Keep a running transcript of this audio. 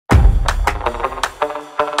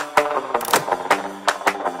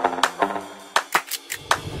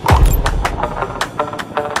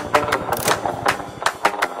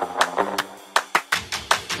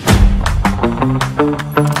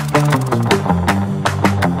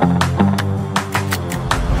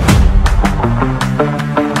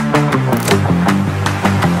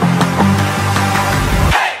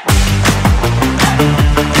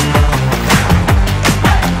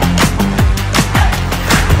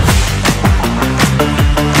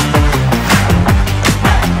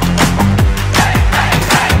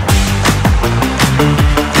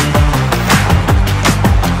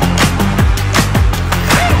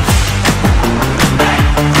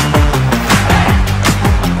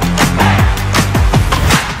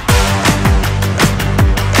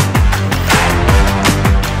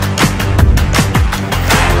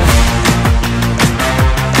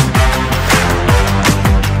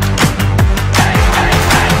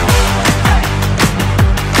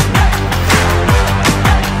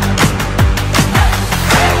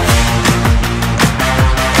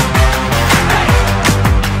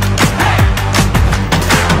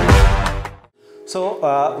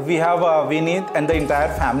have Vineeth and the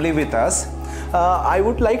entire family with us. I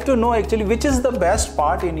would like to know actually which is the best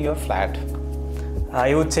part in your flat?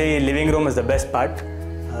 I would say living room is the best part.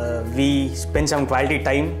 We spend some quality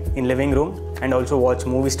time in living room and also watch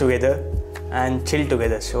movies together and chill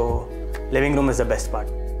together. So living room is the best part.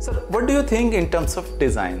 So what do you think in terms of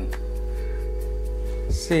design?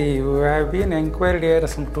 See, we have been inquired here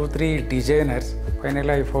some 2-3 designers.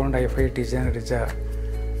 Finally, I found i5 designer is the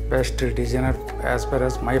best designer as far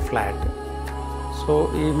as my flat. So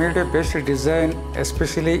he made a best design,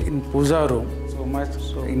 especially in puja room. So much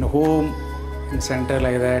so in home, in center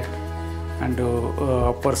like that, and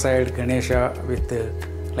upper side Ganesha with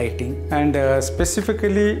lighting. And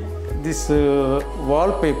specifically this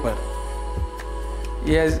wallpaper.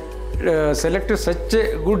 He has selected such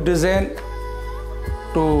a good design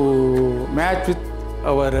to match with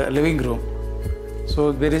our living room.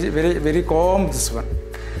 So very calm this one.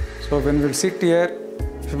 So when we sit here,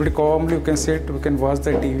 very calmly we can sit, we can watch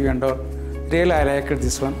the TV and all. Really I like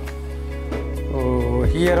this one.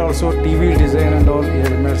 Here also TV design and all, he has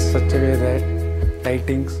made such a way that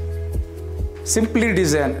lightings. Simply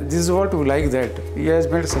design, this is what we like that. He has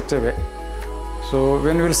made such a way. So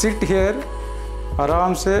when we will sit here,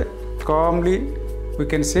 aram se, calmly, we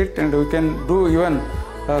can sit and we can do even,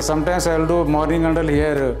 sometimes I will do morning and all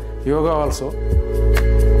here yoga also.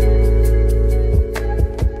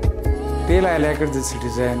 Really I like this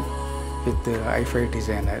design with the i5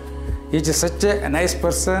 designer. He is such a nice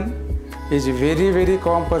person. He is a very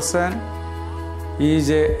calm person. He is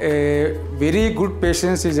a very good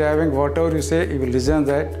patience. He is having whatever you say, he will listen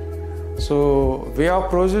that. So way of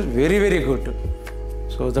approach is very good.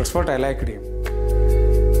 So that's what I liked him.